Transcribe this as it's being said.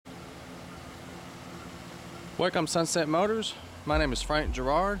Welcome Sunset Motors. My name is Frank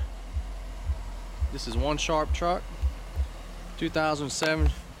Gerard. This is one sharp truck, 2007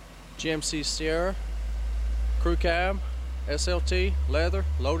 GMC Sierra, crew cab, SLT, leather,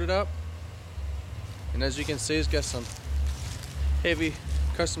 loaded up. And as you can see, it's got some heavy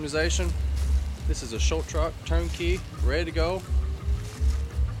customization. This is a short truck, turnkey, ready to go.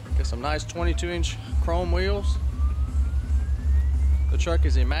 Got some nice 22-inch chrome wheels. The truck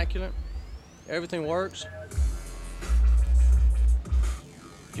is immaculate. Everything works.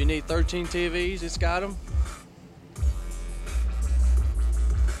 If you need 13 TVs, it's got them.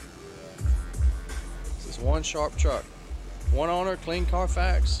 This is one sharp truck. One owner, clean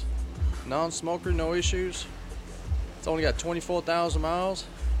Carfax, non-smoker, no issues. It's only got 24,000 miles.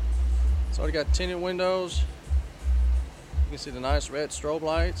 It's already got tinted windows. You can see the nice red strobe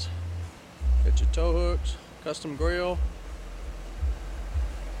lights. Got your tow hooks, custom grille.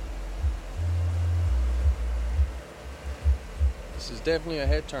 This is definitely a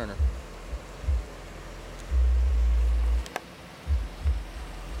head turner.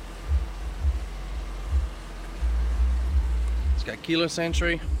 It's got keyless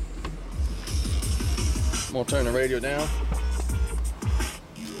entry. I'm gonna turn the radio down.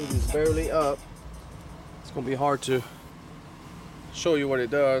 It is barely up. It's gonna be hard to show you what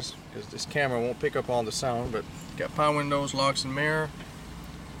it does because this camera won't pick up all the sound, but got power windows, locks and mirror,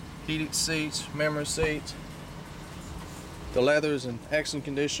 heated seats, memory seats. The leather is in excellent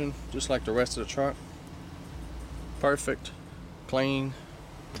condition, just like the rest of the truck. Perfect, clean.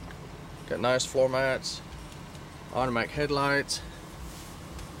 Got nice floor mats, automatic headlights.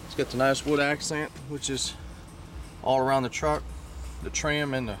 It's got the nice wood accent, which is all around the truck. The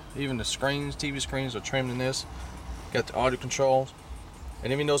trim and even the screens, TV screens are trimmed in this. Got the audio controls,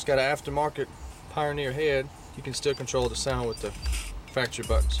 and even though it's got an aftermarket Pioneer head, you can still control the sound with the factory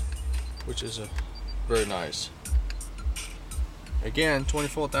buttons, which is very nice. Again,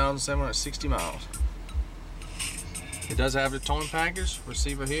 24,760 miles. It does have the towing package,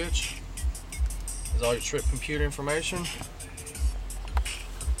 receiver hitch. There's all your trip computer information.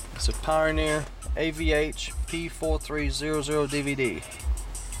 It's a Pioneer AVH P4300 DVD.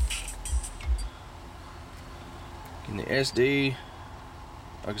 In the SD,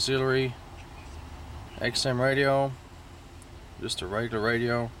 auxiliary, XM radio, just a regular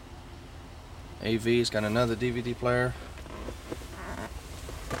radio. AV's got another DVD player.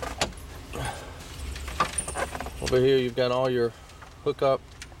 Over here you've got all your hookup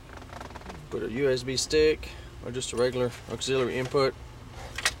with a USB stick or just a regular auxiliary input.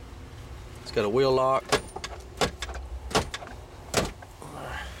 It's got a wheel lock.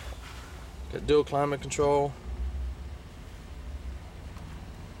 Got dual climate control,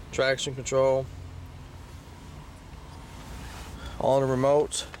 traction control, all the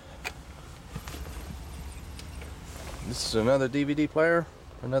remotes. This is another DVD player,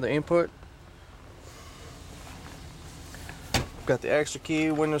 another input. Got the extra key,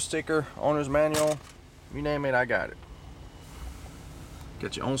 window sticker, owner's manual, you name it, I got it.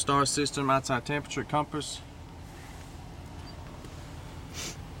 Got your OnStar system, outside temperature compass.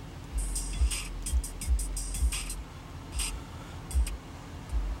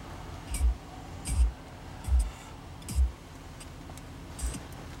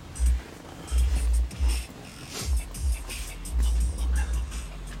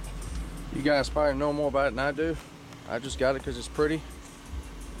 You guys probably know more about it than I do. I just got it because it's pretty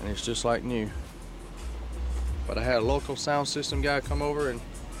and it's just like new. But I had a local sound system guy come over and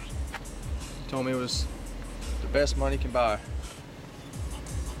he told me it was the best money can buy.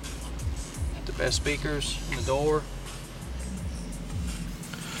 The best speakers in the door.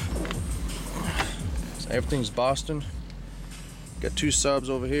 So everything's Boston. Got two subs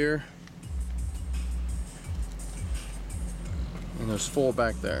over here. And there's four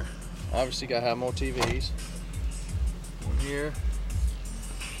back there. Obviously gotta have more TVs. One here.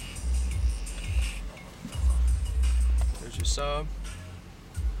 There's your sub.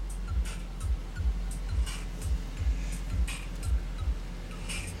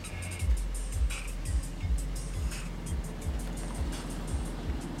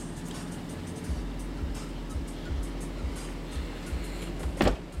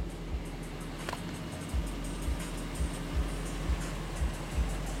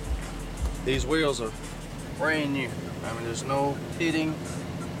 These wheels are brand new. I mean, there's no hitting,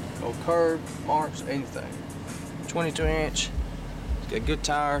 no curb, marks, anything. 22-inch. It's got good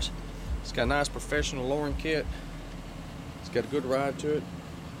tires. It's got a nice professional lowering kit. It's got a good ride to it.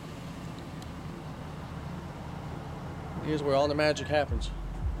 Here's where all the magic happens.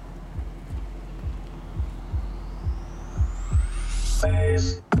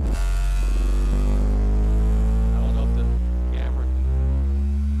 Phase.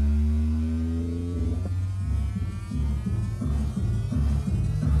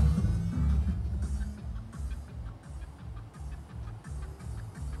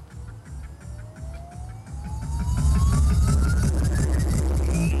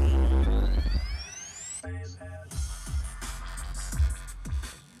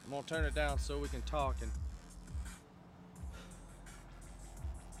 gonna turn it down so we can talk. And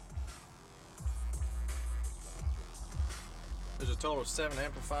there's a total of 7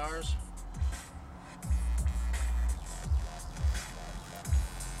 amplifiers.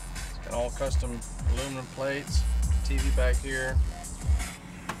 It's got all custom aluminum plates, TV back here.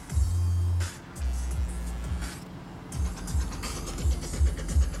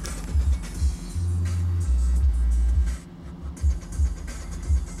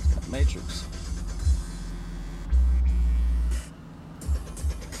 It's got matrix.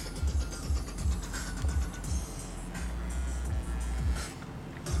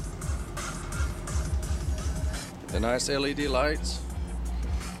 The nice LED lights.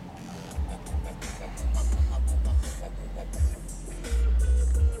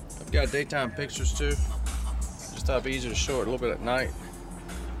 I've got daytime pictures too. Just thought it'd be easier to show it a little bit at night.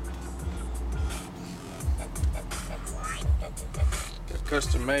 Got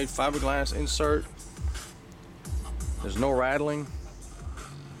custom made fiberglass insert. There's no rattling.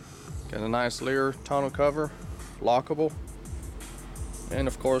 Got a nice Lear tonneau cover, lockable. And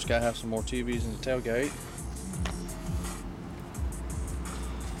of course, gotta have some more TVs in the tailgate.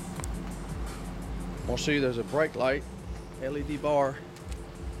 We'll see there's a brake light, LED bar.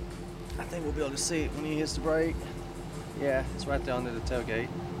 I think we'll be able to see it when he hits the brake. Yeah, it's right there under the tailgate.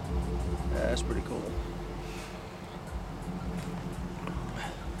 That's pretty cool.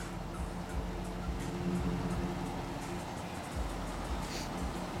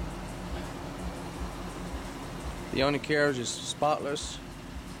 The only carriage is spotless.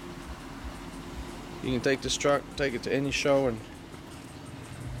 You can take this truck, take it to any show, and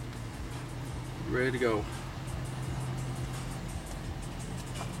ready to go.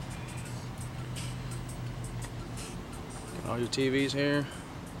 Got all your TVs here.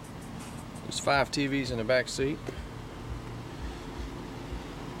 There's 5 TVs in the back seat.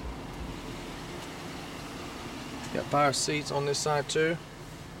 Got power seats on this side too.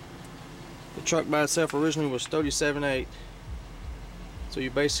 The truck by itself originally was 37.8, so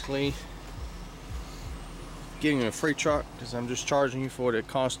you're basically getting a free truck because I'm just charging you for what it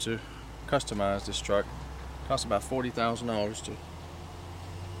costs to customize this truck. It costs about $40,000 to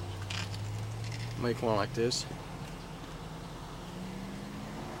make one like this.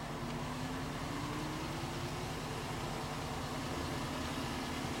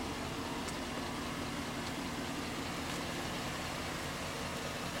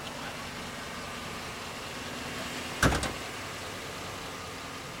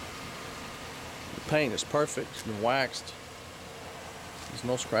 The paint is perfect. It's been waxed. There's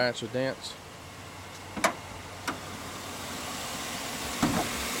no scratch or dents.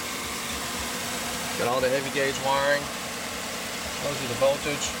 Got all the heavy gauge wiring. Shows you the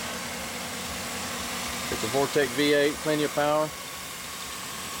voltage. It's a Vortec V8, plenty of power.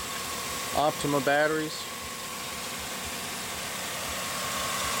 Optima batteries.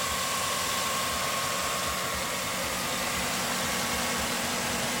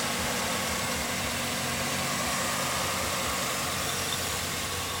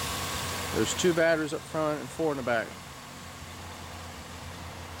 There's 2 batteries up front and 4 in the back.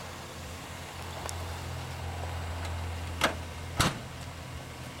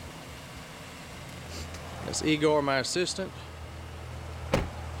 That's Igor, my assistant.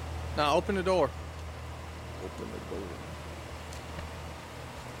 Now open the door. Open the door.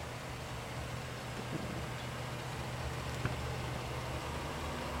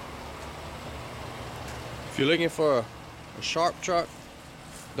 If you're looking for a sharp truck,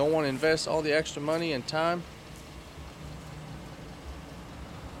 don't want to invest all the extra money and time,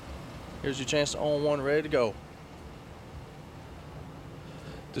 here's your chance to own one ready to go.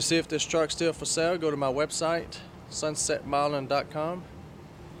 To see if this truck's still for sale, go to my website, sunsetmodeling.com.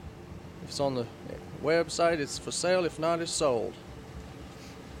 If it's on the website, it's for sale. If not, it's sold.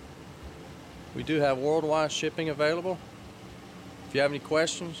 We do have worldwide shipping available. If you have any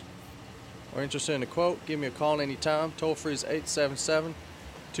questions or interested in a quote, give me a call anytime. Toll free is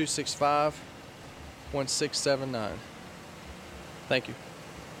 877-265-1679. Thank you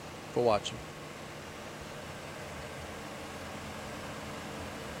for watching.